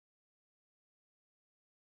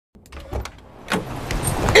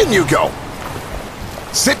In you go!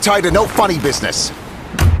 Sit tight and no funny business.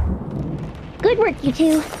 Good work, you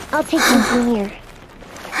two. I'll take things from here.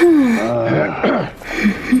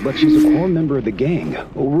 But she's a core member of the gang. A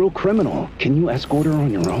real criminal. Can you escort her on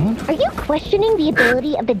your own? Are you questioning the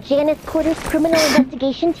ability of the Janus Quarters Criminal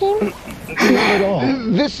Investigation Team? Not at all.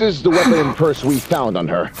 This is the weapon and purse we found on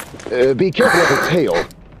her. Be careful of her tail.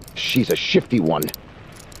 She's a shifty one.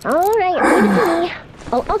 All right, leave it to me.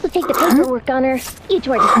 I'll also take the paperwork on her. You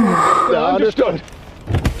two are dismissed. Understood.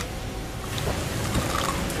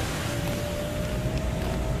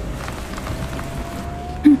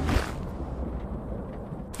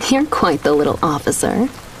 You're quite the little officer.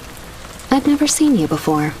 I've never seen you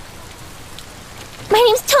before. My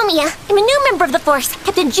name's Tomiya. I'm a new member of the Force.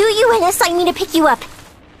 Captain Ju Yuen assigned me to pick you up.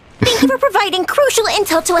 Thank you for providing crucial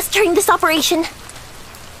intel to us during this operation.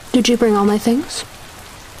 Did you bring all my things?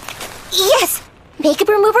 Yes! Makeup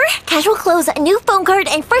remover, casual clothes, a new phone card,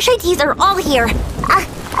 and fresh IDs are all here.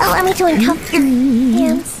 Allow me to uncuff your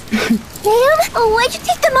hands. Ma'am? Oh, why'd you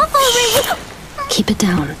take them off already? Keep it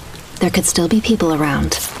down. There could still be people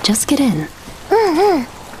around. Just get in.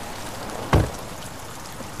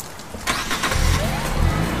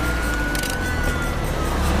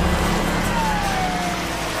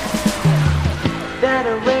 That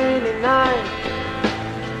a rainy night,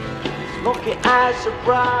 smoky eyes so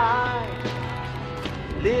bright,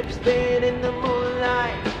 lips thin in the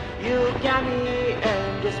moonlight. You got me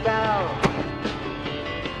and your spell.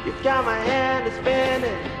 You got my hand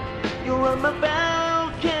spinning. You run my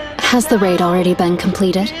Falcon. Has the raid already been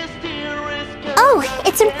completed? Oh,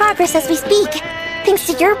 it's in progress as we speak. Thanks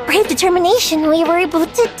to your brave determination, we were able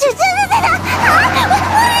to...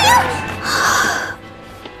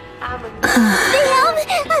 Ma'am?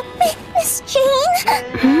 Miss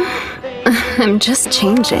Jane? I'm just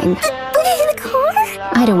changing. Put it in the car?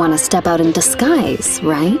 I don't want to step out in disguise,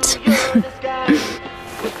 right?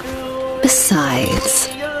 Besides,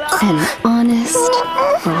 an honest,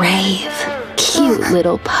 brave, cute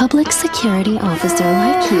little public security officer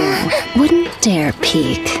like you wouldn't dare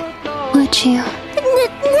peek, would you?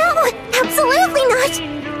 No, absolutely not.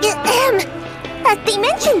 They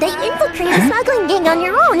mentioned that you infiltrated the smuggling gang on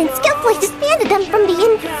your own and skillfully disbanded them from the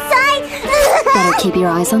inside. Better keep your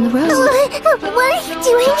eyes on the road. What are you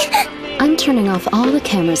doing? I'm turning off all the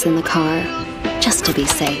cameras in the car, just to be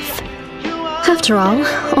safe. After all,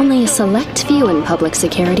 only a select few in public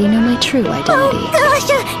security know my true identity. Oh gosh,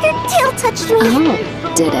 your tail touched me.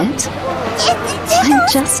 Oh, did it? I'm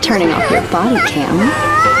just turning off your body cam.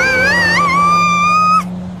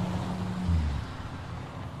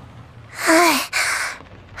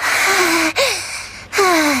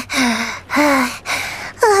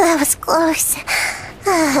 That was close.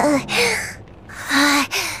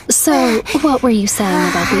 So, what were you saying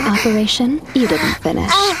about the operation? You didn't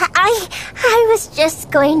finish. I was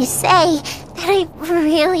just going to say that I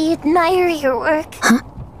really admire your work. Huh?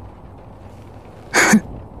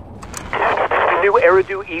 The new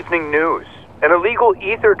Eridu Evening News. An illegal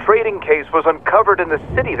ether trading case was uncovered in the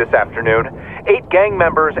city this afternoon. 8 gang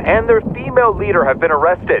members and their female leader have been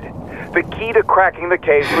arrested. The key to cracking the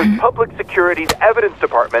case was Public Security's Evidence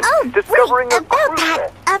Department discovering wait, about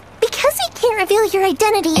that. Because we can't reveal your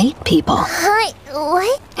identity... 8 people.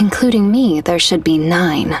 What? Including me, there should be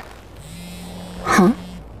 9. Huh?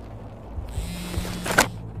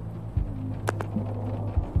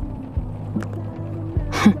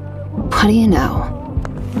 What do you know?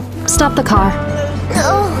 Stop the car.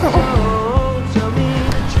 Oh.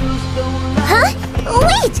 Huh?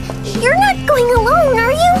 Wait! You're not going alone,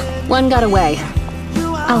 are you? One got away.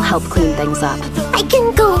 I'll help clean things up. I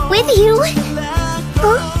can go with you.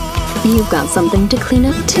 Huh? You've got something to clean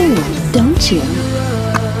up too, don't you?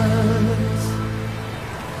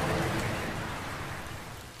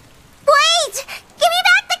 Wait! Give me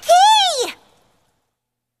back the key!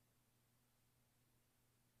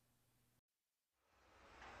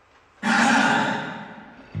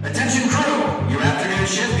 Attention crew! Your afternoon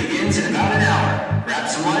shift begins in about an hour. Grab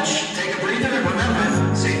some lunch, take a breather, and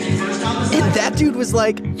remember, safety first on the side. And that dude was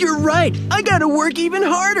like, "You're right, I gotta work even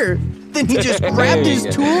harder." Then he just grabbed his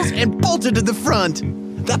tools and bolted to the front.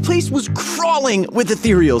 That place was crawling with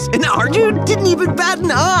ethereals, and our dude didn't even bat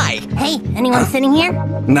an eye. Hey, anyone sitting here?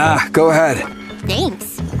 Nah, go ahead.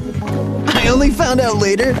 Thanks. I only found out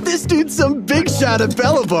later, this dude's some big shot at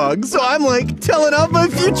Bellabog, so I'm like telling off my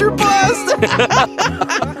future boss.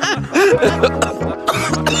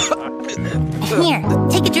 Here,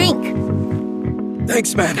 take a drink.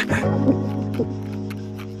 Thanks, man.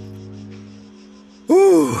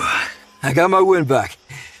 Ooh, I got my win back.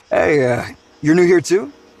 Hey, you're new here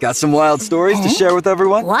too? Got some wild stories to share with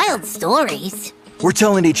everyone? Wild stories? We're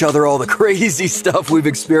telling each other all the crazy stuff we've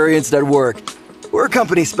experienced at work. We're a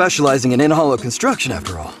company specializing in in-hollow construction,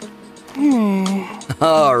 after all.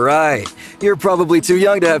 All right. You're probably too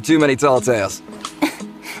young to have too many tall tales.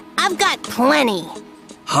 I've got plenty.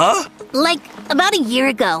 Huh? Like, about a year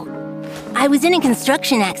ago, I was in a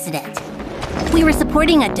construction accident. We were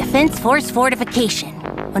supporting a Defense Force fortification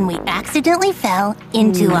when we accidentally fell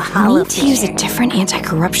into a hollow We need to use a different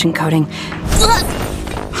anti-corruption coating.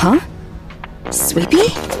 Huh?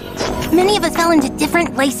 Sweepy? Many of us fell into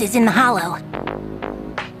different places in the hollow.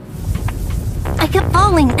 I kept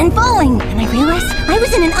falling, and I realized I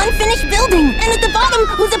was in an unfinished building, and at the bottom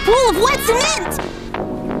was a pool of wet cement!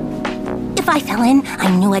 If I fell in, I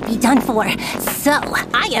knew I'd be done for. So,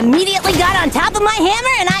 I immediately got on top of my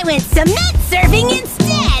hammer and I went cement surfing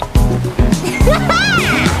instead!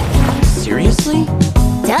 Seriously?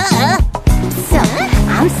 Duh! So,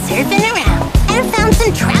 I'm surfing around and found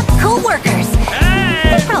some trapped co-workers.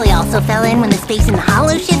 They probably also fell in when the space in the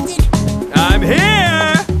hollow shifted. I'm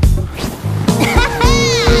here!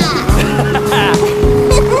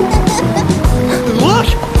 Look!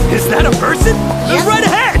 Is that a person? Yep. Right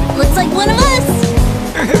ahead! Looks like one of us!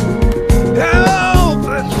 Help!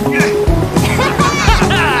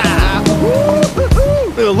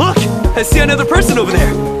 Look! I see another person over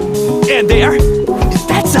there! And there!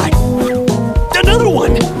 That side! Another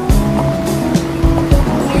one!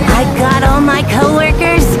 I got all my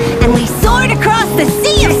co-workers, and we soared across the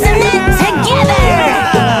sea of cement together!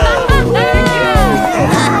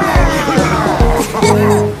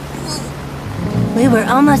 We were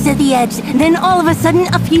almost at the edge, then all of a sudden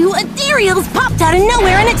a few ethereals popped out of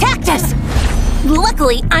nowhere and attacked us!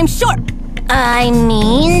 Luckily, I'm short.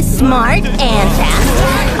 Smart and fast.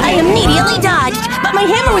 I immediately dodged, but my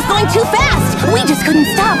hammer was going too fast! We just couldn't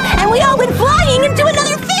stop, and we all went flying into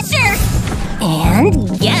another fissure!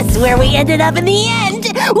 And guess where we ended up in the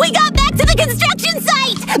end? We got back to the construction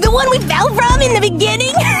site! The one we fell from in the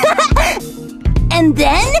beginning! And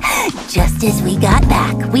then, just as we got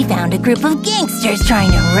back, we found a group of gangsters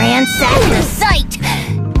trying to ransack the site!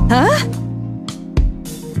 Huh?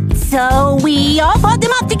 So we all fought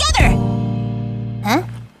them off together! Huh?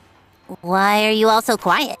 Why are you all so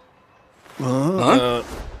quiet? Huh?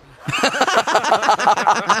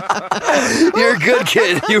 You're a good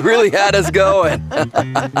kid. You really had us going.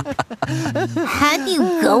 Had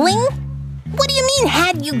you going? What do you mean,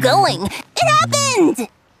 had you going? It happened!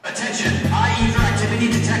 Attention! High ether activity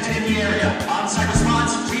detected in the area. On-site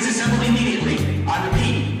response, please assemble immediately. I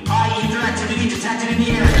repeat, high ether activity detected in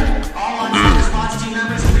the area. All on-site response team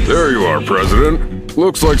members, please... There you are, President.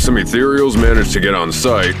 Looks like some ethereals managed to get on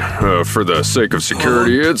site. For the sake of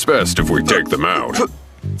security, it's best if we take them out.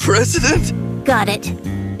 President? Got it.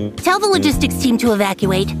 Tell the logistics team to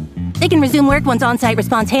evacuate. They can resume work once on-site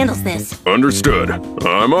response handles this. Understood.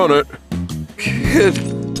 I'm on it. Kid,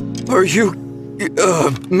 are you...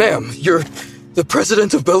 ma'am, you're the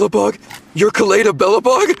president of Bellabog? You're Kaleda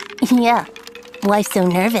Bellabog? Yeah. Why so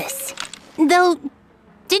nervous? Though,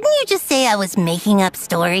 didn't you just say I was making up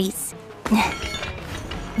stories?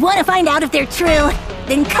 Want to find out if they're true?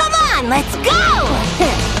 Then come on, let's go!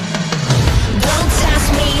 Don't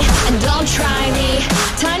test me and don't try me.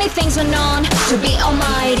 Tiny things are known to be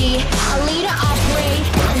almighty. A leader operate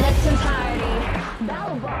in its entirety.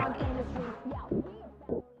 Bellabog Industries, yeah.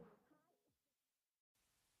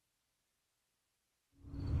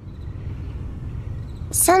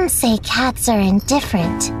 Some say cats are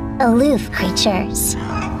indifferent, aloof creatures.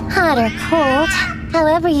 Hot or cold,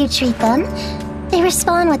 however you treat them, they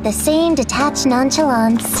respond with the same detached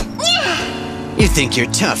nonchalance. You think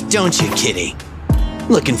you're tough, don't you, kitty?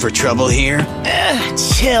 Looking for trouble here?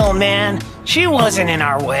 Chill, man. She wasn't in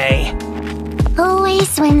our way.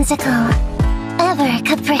 Always whimsical, ever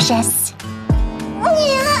capricious.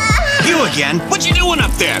 You again? What you doing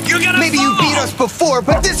up there? You're gonna Maybe you beat us before,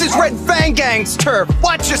 but this is Red Fang Gang's turf.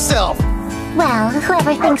 Watch yourself. Well,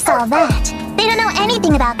 whoever thinks all that, they don't know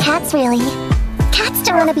anything about cats, really. Cats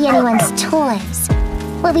don't want to be anyone's toys.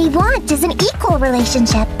 What we want is an equal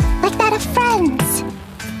relationship, like that of friends.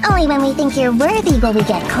 Only when we think you're worthy will we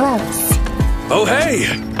get close. Oh, hey!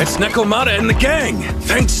 It's Nekomata and the gang!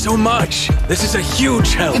 Thanks so much! This is a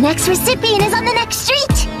huge help! The next recipient is on the next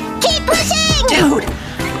street! Keep pushing! Dude!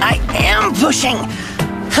 I am pushing!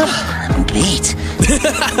 I'm beat.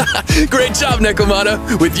 Great job, Nekomata!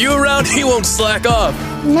 With you around, he won't slack off!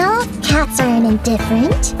 No, cats aren't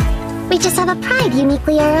indifferent. We just have a pride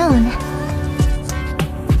uniquely our own.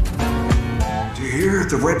 Do you hear?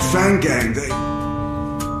 The Red Fang Gang,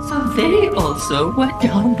 So they also went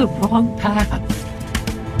down the wrong path.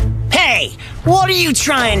 Hey! What are you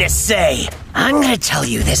trying to say? I'm gonna tell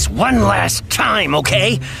you this one last time,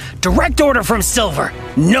 okay? Direct order from Silver.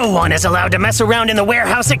 No one is allowed to mess around in the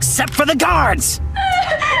warehouse except for the guards.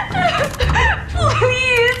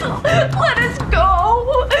 Please, let us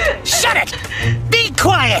go. Shut it! Be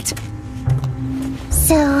quiet!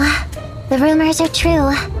 So, the rumors are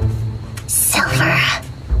true. Silver.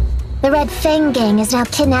 The Red Fang Gang is now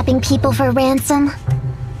kidnapping people for ransom.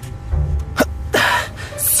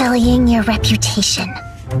 Sullying your reputation.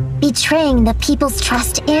 Betraying the people's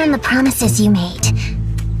trust and the promises you made.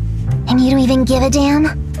 And you don't even give a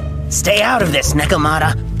damn? Stay out of this,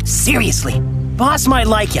 Nekomata. Seriously, boss might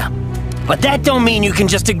like you. But that don't mean you can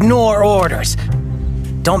just ignore orders.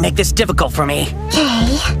 Don't make this difficult for me.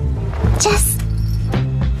 Okay. Just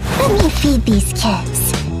let me feed these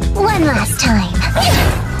kids. One last time.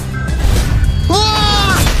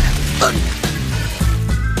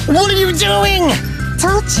 What are you doing?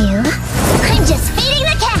 Told you. I'm just feeding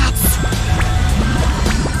the cats!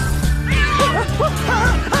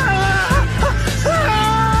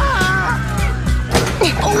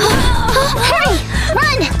 Hurry!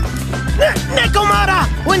 Run! Nekomata!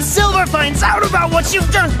 When Silver finds out about what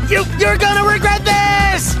you've done, you're gonna regret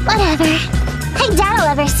this! Whatever. I doubt I'll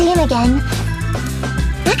ever see him again.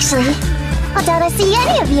 Actually, I doubt I'll see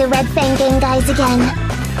any of you Red Fang Gang guys again.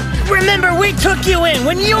 Remember, we took you in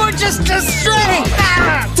when you were just a stray!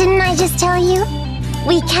 Didn't I just tell you?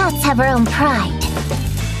 We cats have our own pride.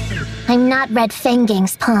 I'm not Red Fang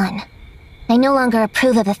Gang's pawn. I no longer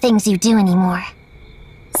approve of the things you do anymore.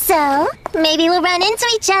 So, maybe we'll run into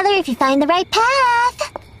each other if you find the right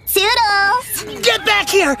path. Toodles! Get back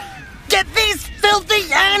here! Get these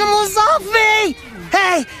filthy animals off me!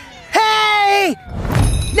 Hey! Hey!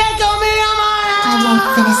 Nekomata! I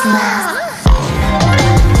won't finish last.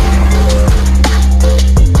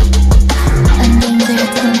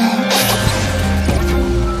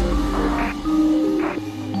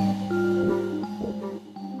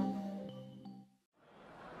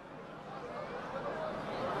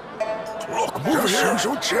 Look, move here.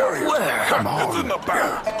 Your chariot. Where? Come on. It's in the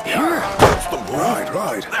back. Here? That's the move.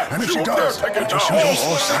 Right. And if she does, take it just down. use your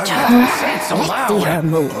horse and... So loud.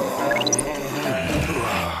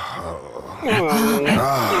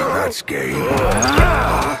 That's game.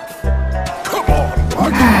 Come on, my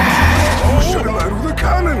God. You should have led with a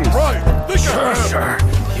cannon. Right. Sure.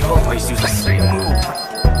 You always use the same move.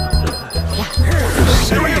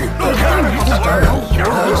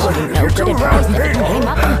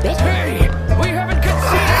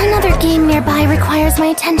 Another game nearby requires my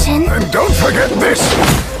attention. And don't forget this.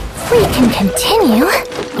 We can continue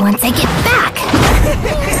once I get back.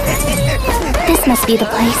 This must be the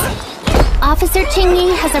place. Officer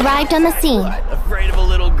Chingy has arrived on the scene. Afraid of a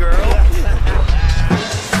little girl?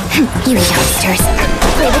 You youngsters,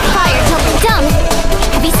 play with fire till we're done.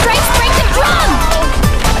 Heavy strikes break the drum.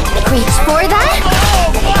 Reach for that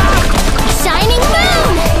shining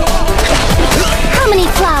moon. How many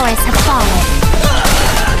flowers have fallen?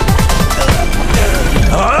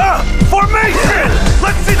 Formation!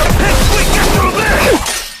 Let's see the pits we get through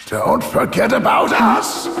this! Don't forget about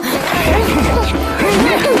us. What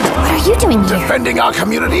are you doing here? Defending our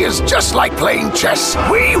community is just like playing chess.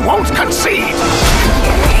 We won't concede.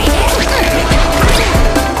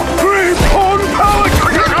 Three-pawn power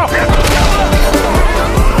trigger!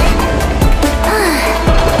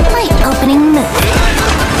 Light opening move.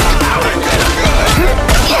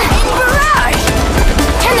 Barrage!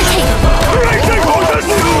 Turn the table. Raging horses!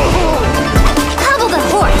 Hobble the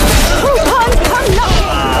horse.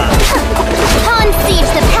 Pawn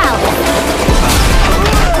siege the palace.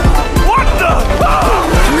 What the?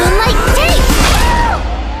 Moonlight tape.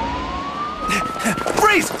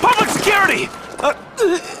 Freeze! Public security!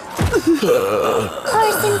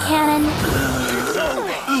 Horse and cannon.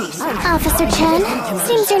 Officer Chen,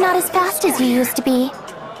 seems you're not as fast as you used to be.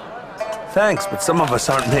 Thanks, but some of us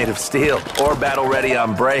aren't made of steel or battle ready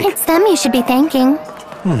on break. It's them you should be thanking.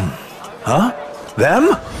 Huh?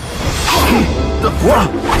 Them?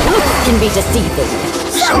 Can be deceiving.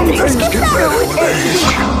 Some things get better with age.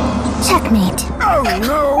 Checkmate. Oh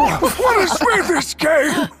no! What is with this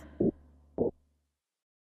game?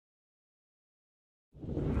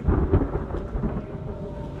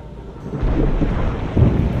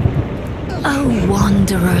 Oh,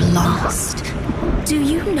 wanderer lost. Do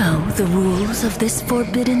you know the rules of this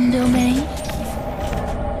forbidden domain?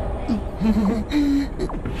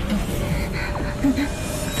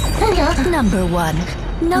 Number 1.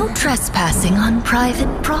 No trespassing on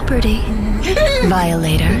private property.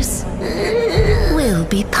 Violators will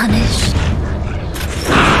be punished.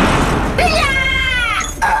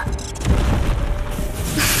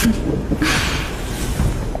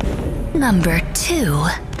 Number 2.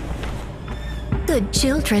 Good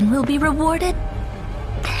children will be rewarded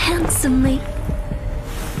handsomely.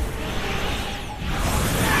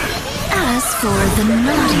 As for the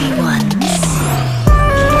naughty ones...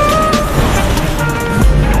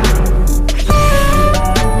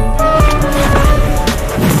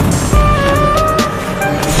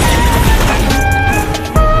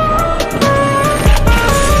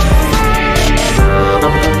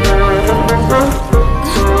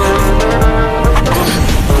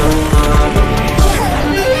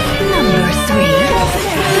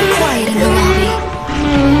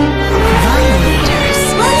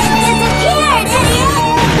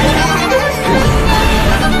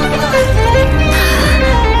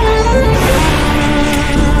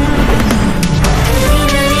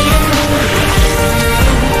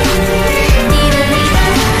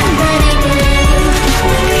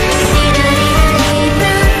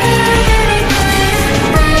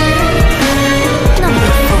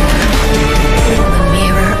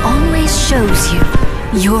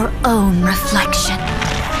 your own reflection.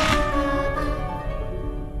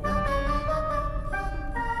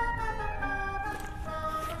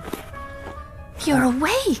 You're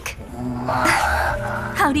awake.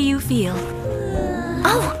 How do you feel?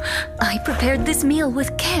 Oh, I prepared this meal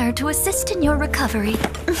with care to assist in your recovery.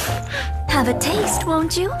 Have a taste,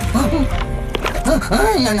 won't you?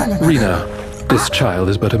 Rena, this child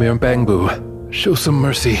is but a mere bangbu. Show some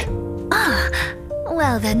mercy. Ah,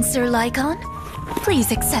 well then, Sir Lycon.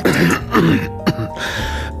 Please accept it.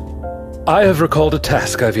 I have recalled a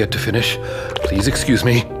task I've yet to finish. Please excuse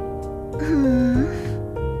me.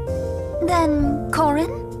 Then,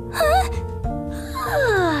 Corin?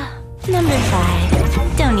 Number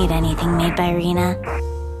 5. Don't eat anything made by Rena.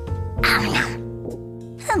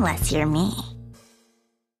 Unless you're me.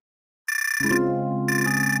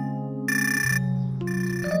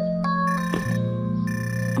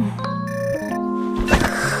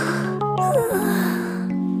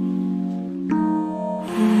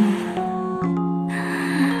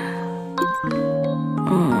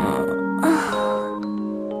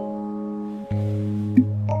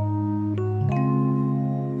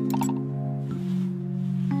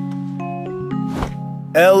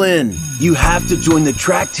 Ellen, you have to join the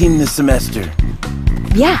track team this semester.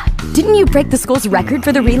 Yeah, didn't you break the school's record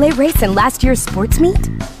for the relay race in last year's sports meet?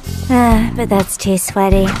 But that's too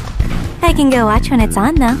sweaty. I can go watch when it's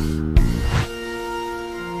on, though.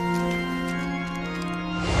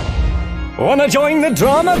 Wanna join the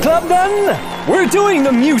drama club, then? We're doing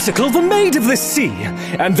the musical The Maid of the Sea,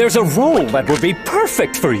 and there's a role that would be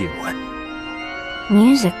perfect for you.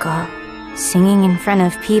 Musical? Singing in front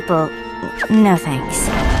of people? No thanks.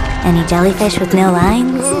 Any jellyfish with no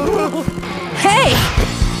lines? Hey!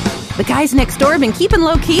 The guys next door have been keeping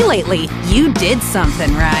low-key lately. You did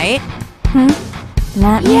something, right?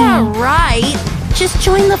 Not me. Yeah, right! Just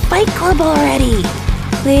join the fight club already!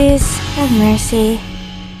 Please, have mercy.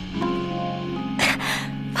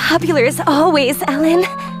 Popular as always, Ellen.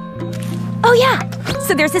 Oh yeah,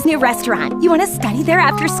 so there's this new restaurant. You want to study there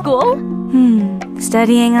after school?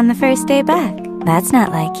 Studying on the first day back. That's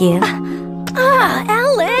not like you.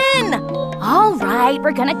 Ellen! All right,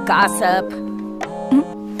 we're gonna gossip.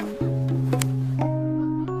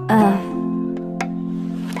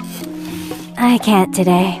 I can't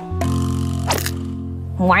today.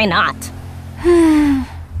 Why not?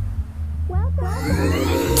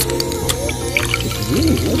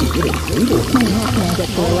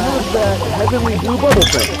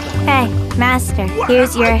 Hey, Master,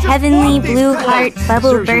 here's your heavenly blue heart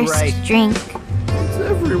bubble burst drink. It's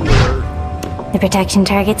everywhere. The protection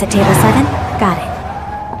target's at table 7? Got it.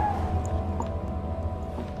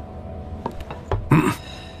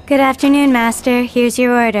 Good afternoon, Master. Here's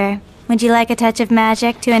your order. Would you like a touch of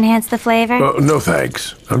magic to enhance the flavor? No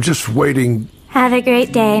thanks. I'm just waiting. Have a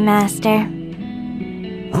great day, Master.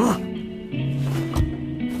 Huh?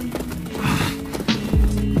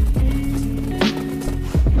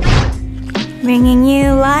 Bringing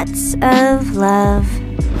you lots of love.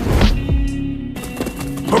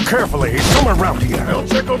 Look carefully. He's somewhere around here. I'll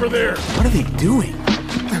check over there. What are they doing?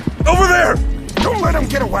 Over there! Don't let him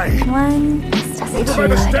get away. 1, Over by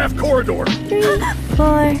the staff corridor. 3,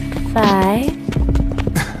 4,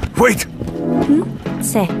 5. Wait!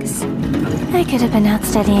 6. I could have been out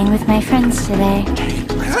studying with my friends today.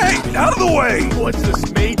 Hey! Out of the way! What's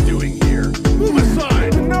this maid doing here? Move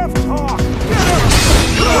aside! Enough talk!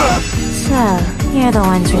 So, you're the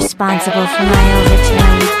ones responsible for my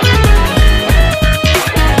overturn.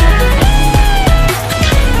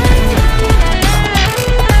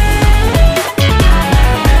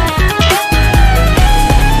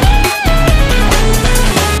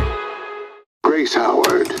 Grace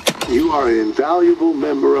Howard, you are an invaluable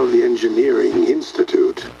member of the Engineering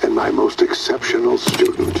Institute and my most exceptional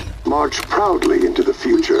student. March proudly into the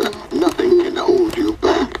future. Nothing can hold you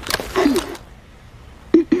back.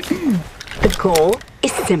 The goal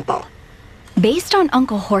is simple. Based on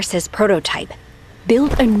Uncle Horse's prototype,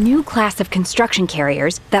 build a new class of construction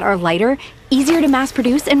carriers that are lighter, easier to mass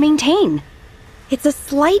produce and maintain. It's a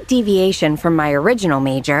slight deviation from my original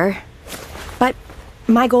major, but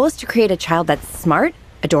my goal is to create a child that's smart,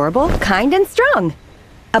 adorable, kind, and strong.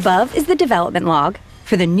 Above is the development log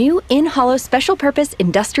for the new in-hollow special purpose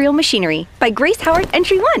industrial machinery by Grace Howard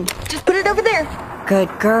Entry 1. Just put it over there. Good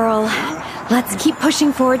girl. Let's keep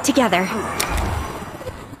pushing forward together.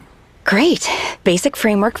 Great. Basic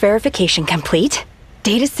framework verification complete.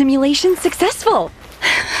 Data simulation successful.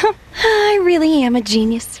 I really am a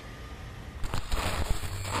genius.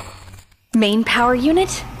 Main power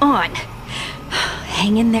unit on.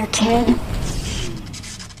 Hang in there, kid.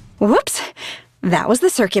 Whoops. That was the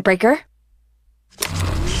circuit breaker.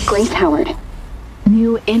 Grace Howard.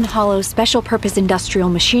 New in-hollow special purpose industrial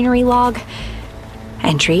machinery log.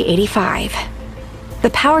 Entry 85. The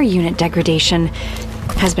power unit degradation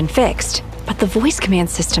has been fixed, but the voice command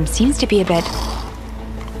system seems to be a bit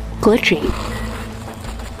glitchy.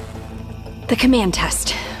 The command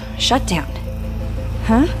test. Shut down.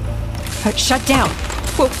 Huh? Shut down.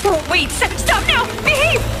 Whoa, wait, stop now!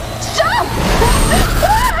 Behave! Stop!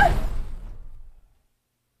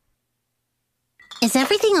 Is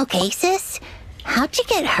everything okay, sis? How'd you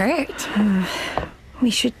get hurt?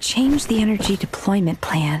 We should change the energy deployment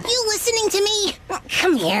plan. You listening to me?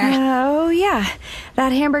 Come here. Oh, yeah.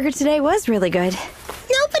 That hamburger today was really good.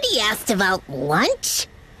 Nobody asked about lunch.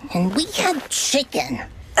 And we had chicken.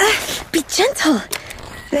 Be gentle.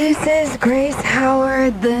 This is Grace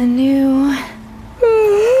Howard, the new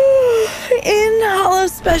in-hollow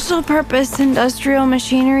special purpose industrial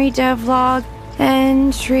machinery devlog,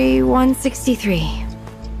 entry 163.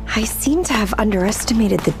 I seem to have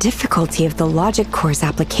underestimated the difficulty of the logic core's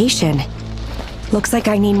application. Looks like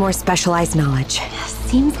I need more specialized knowledge.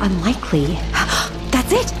 Seems unlikely.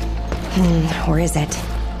 That's it! Or is it?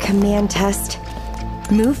 Command test.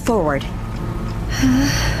 Move forward.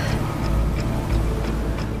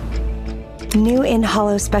 New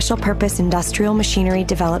in-hollow special purpose industrial machinery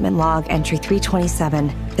development log, entry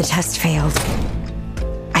 327. The test failed.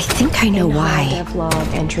 I think I know why.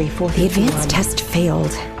 The advanced test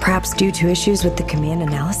failed, perhaps due to issues with the command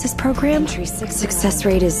analysis program. Success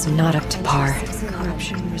rate is not up to par.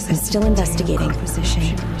 I'm still investigating.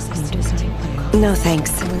 No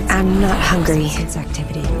thanks. I'm not hungry.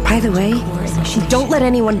 By the way, don't let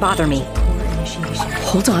anyone bother me.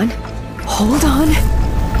 Hold on. Hold on.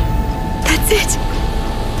 That's it.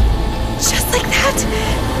 Just like that.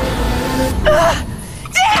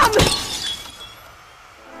 Damn!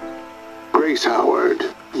 Grace Howard,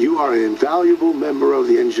 you are an invaluable member of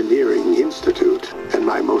the Engineering Institute and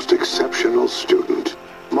my most exceptional student.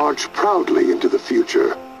 March proudly into the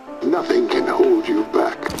future. Nothing can hold you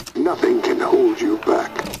back. Nothing can hold you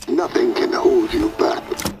back. Nothing can hold you back.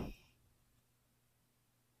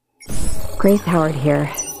 Grace Howard here.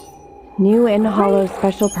 New in-hollow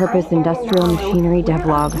special purpose industrial machinery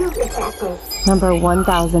devlog. Number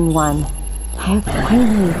 1001. I have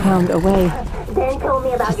finally found a way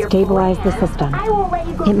to stabilize the system.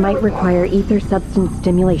 It might require ether substance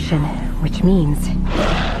stimulation, which means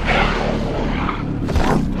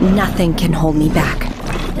nothing can hold me back.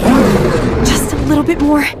 Just a little bit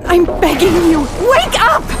more. I'm begging you. Wake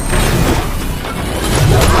up!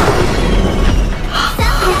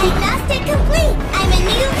 Self-diagnostic complete. I'm a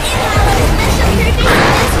new in-hollow special purpose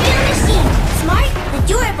industrial machine. Smart,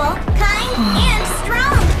 adorable, kind, and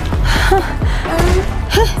strong.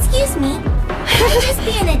 Excuse me. Can I just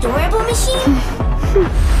be an adorable machine?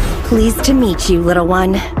 Pleased to meet you, little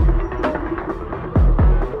one.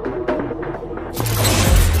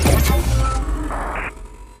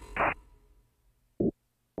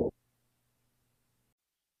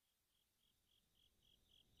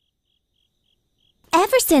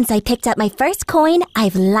 Ever since I picked up my first coin,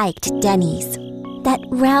 I've liked Denny's. That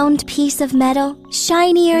round piece of metal,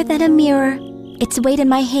 shinier than a mirror. Its weight in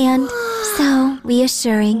my hand, so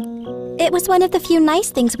reassuring. It was one of the few nice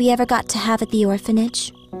things we ever got to have at the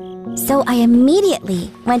orphanage. So I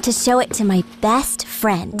immediately went to show it to my best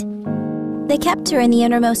friend. They kept her in the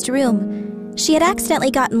innermost room. She had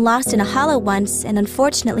accidentally gotten lost in a hollow once, and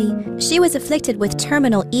unfortunately, she was afflicted with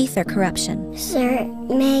terminal ether corruption. Sir,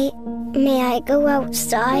 may I go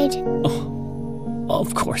outside? Oh,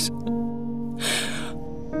 of course.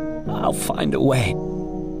 I'll find a way.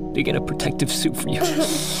 to get a protective suit for you.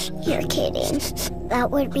 You're kidding. That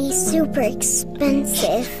would be super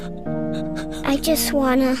expensive. I just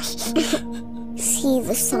wanna see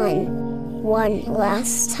the sun one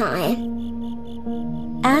last time.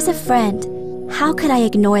 As a friend, how could I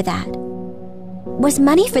ignore that? Was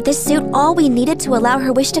money for this suit all we needed to allow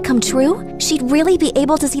her wish to come true? She'd really be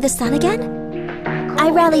able to see the sun again? I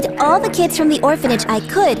rallied all the kids from the orphanage I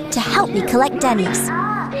could to help me collect Denny's.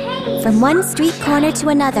 From one street corner to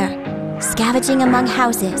another, scavenging among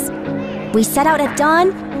houses, we set out at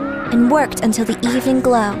dawn and worked until the evening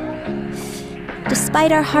glow.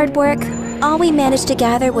 Despite our hard work, all we managed to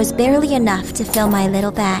gather was barely enough to fill my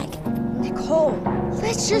little bag. Nicole,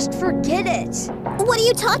 let's just forget it. What are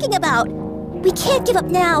you talking about? We can't give up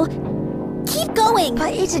now. Keep going.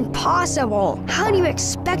 But it's impossible. How do you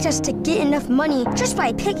expect us to get enough money just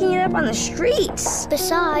by picking it up on the streets?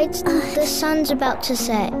 Besides, the sun's about to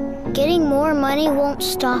set. Getting more money won't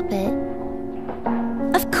stop it.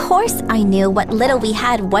 Of course I knew what little we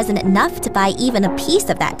had wasn't enough to buy even a piece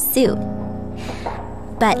of that suit.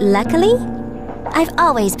 But luckily, I've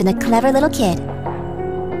always been a clever little kid.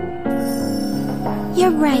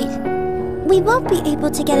 You're right. We won't be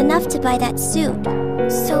able to get enough to buy that suit.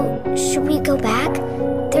 So, should we go back?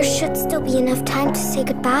 There should still be enough time to say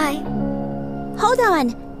goodbye. Hold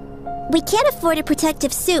on. We can't afford a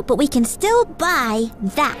protective suit, but we can still buy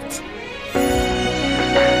that.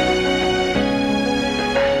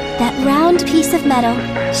 That round piece of metal,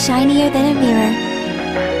 shinier than a mirror.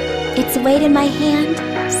 Its weight in my hand,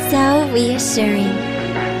 so reassuring.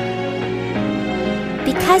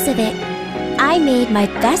 Because of it, I made my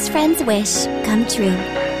best friend's wish come true.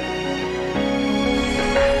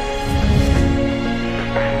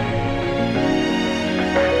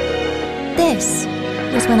 This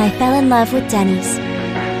was when I fell in love with Denny's.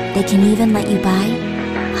 They can even let you buy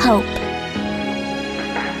hope.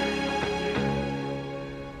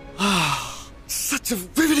 Such a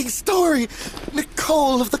riveting story!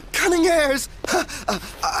 Nicole of the Cunning Hairs!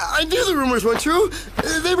 I knew the rumors weren't true.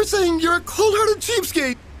 They were saying you're a cold-hearted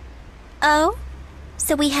cheapskate. Oh?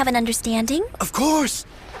 So we have an understanding? Of course!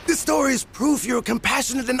 This story is proof you're a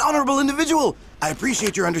compassionate and honorable individual. I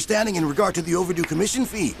appreciate your understanding in regard to the overdue commission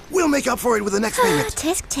fee. We'll make up for it with the next payment.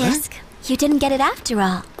 Tisk tisk. You didn't get it after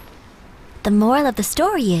all. The moral of the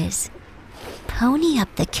story is, pony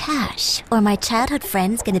up the cash, or my childhood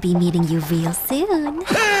friend's gonna be meeting you real soon.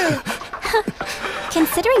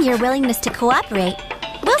 Considering your willingness to cooperate,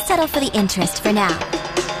 we'll settle for the interest for now.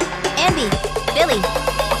 Andy, Billy,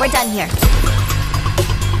 we're done here.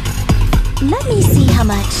 Let me see how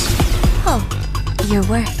much, you're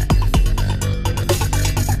worth.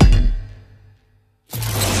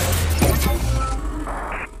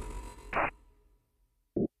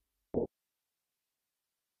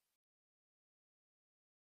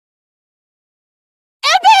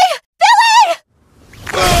 Abby! Billy!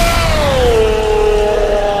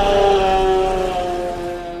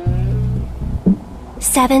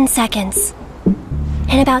 7 seconds.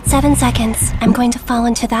 In about 7 seconds, I'm going to fall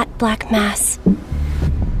into that black mass.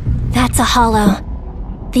 That's a hollow.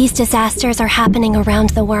 These disasters are happening around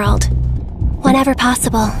the world. Whenever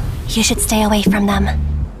possible, you should stay away from them.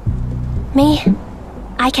 Me,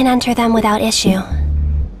 I can enter them without issue.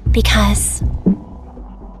 Because...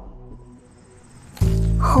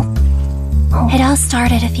 it all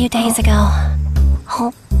started a few days ago.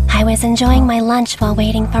 I was enjoying my lunch while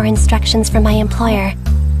waiting for instructions from my employer,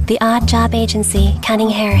 the odd job agency, Cunning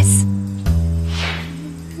Hairs.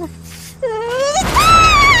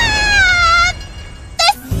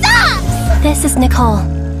 This is Nicole,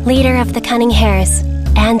 leader of the Cunning Hairs,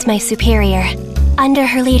 and my superior. Under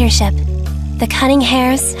her leadership, the Cunning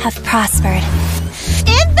Hairs have prospered.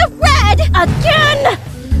 In the red again!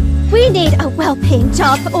 We need a well-paying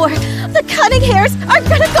job, or the Cunning Hairs are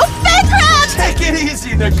gonna go bankrupt! Take it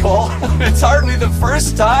easy, Nicole. It's hardly the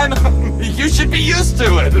first time. You should be used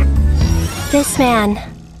to it. This man,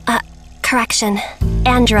 correction,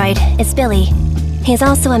 android, is Billy. He's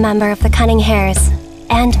also a member of the Cunning Hairs,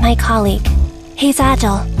 and my colleague. He's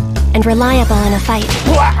agile and reliable in a fight.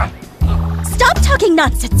 Stop talking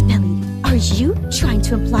nonsense, Billy. Are you trying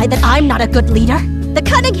to imply that I'm not a good leader? The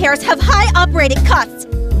Cunning Hairs have high operating costs.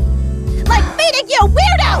 Like feeding you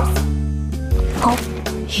weirdos!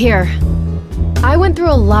 Here. I went through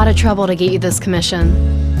a lot of trouble to get you this commission.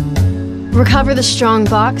 Recover the strong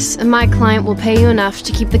box, and my client will pay you enough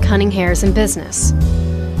to keep the Cunning Hairs in business.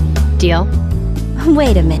 Deal?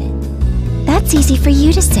 Wait a minute. That's easy for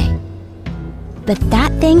you to say. But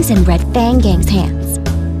that thing's in Red Fang Gang's hands.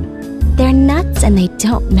 They're nuts and they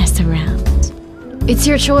don't mess around. It's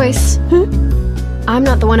your choice. I'm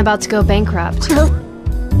not the one about to go bankrupt.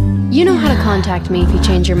 You know how to contact me if you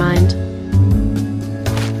change your mind.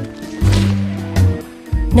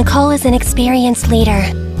 Nicole is an experienced leader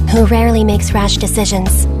who rarely makes rash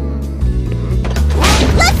decisions.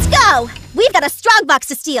 Let's go! We've got a strong box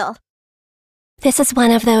to steal. This is one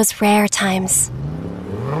of those rare times.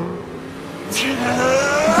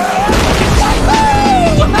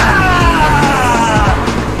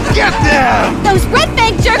 Get them! Those red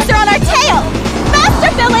fang jerks are on our tail!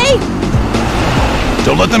 Faster, Billy!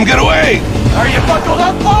 Don't let them get away! Are you buckled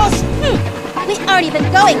up, boss? We aren't even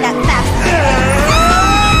going that fast.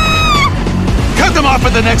 Cut them off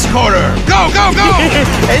at the next corner! Go, go, go!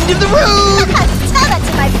 End of the road! Tell that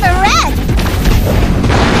to my friend!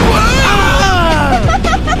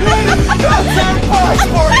 That's our boss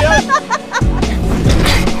for you!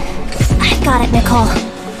 I've got it, Nicole.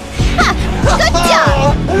 Ha! Good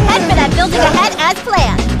job! Head for that building ahead as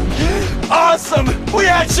planned. Awesome! We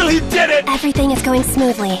actually did it! Everything is going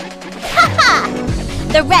smoothly. Ha ha!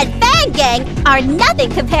 The Red Fang Gang are nothing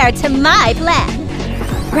compared to my plan.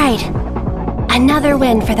 Right. Another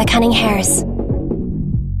win for the Cunning Hares.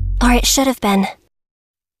 Or it should have been.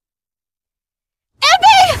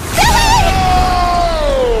 Emmy! Billy!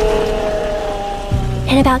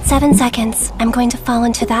 In about 7 seconds, I'm going to fall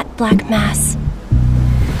into that black mass.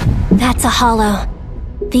 That's a hollow.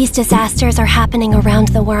 These disasters are happening around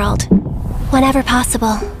the world. Whenever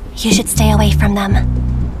possible, you should stay away from them.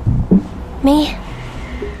 Me?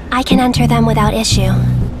 I can enter them without issue.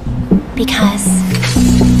 Because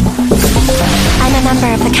I'm a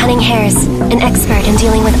member of the Cunning Hares, an expert in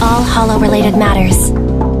dealing with all hollow-related matters.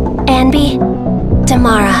 Anby,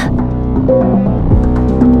 Damara.